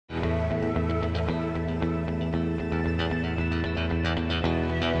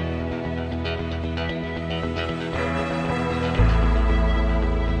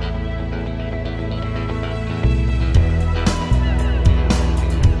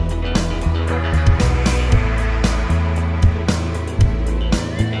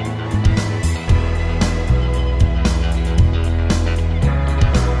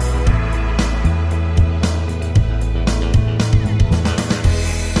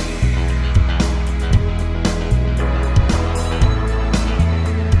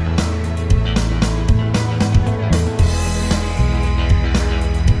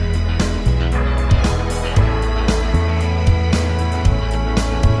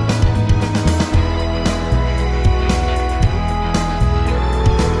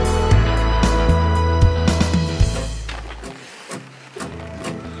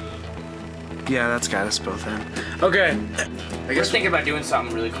Yeah, that's got us both in. Okay. I guess we're thinking about doing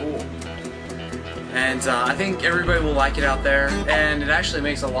something really cool. And I think everybody will like it out there. And it actually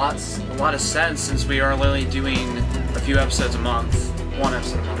makes a lot of sense since we are literally doing a few episodes a month. One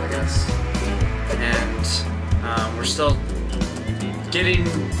episode a month, I guess. And we're still getting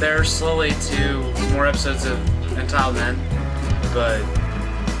there slowly to more episodes of Untitled Men. But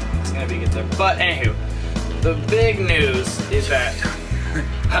it's gonna be good there. But anywho, the big news is that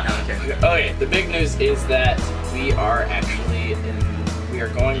okay, the big news is that we are actually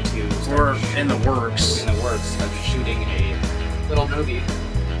going to we're in the works of shooting a little movie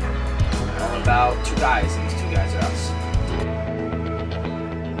all about two guys, and these two guys are us.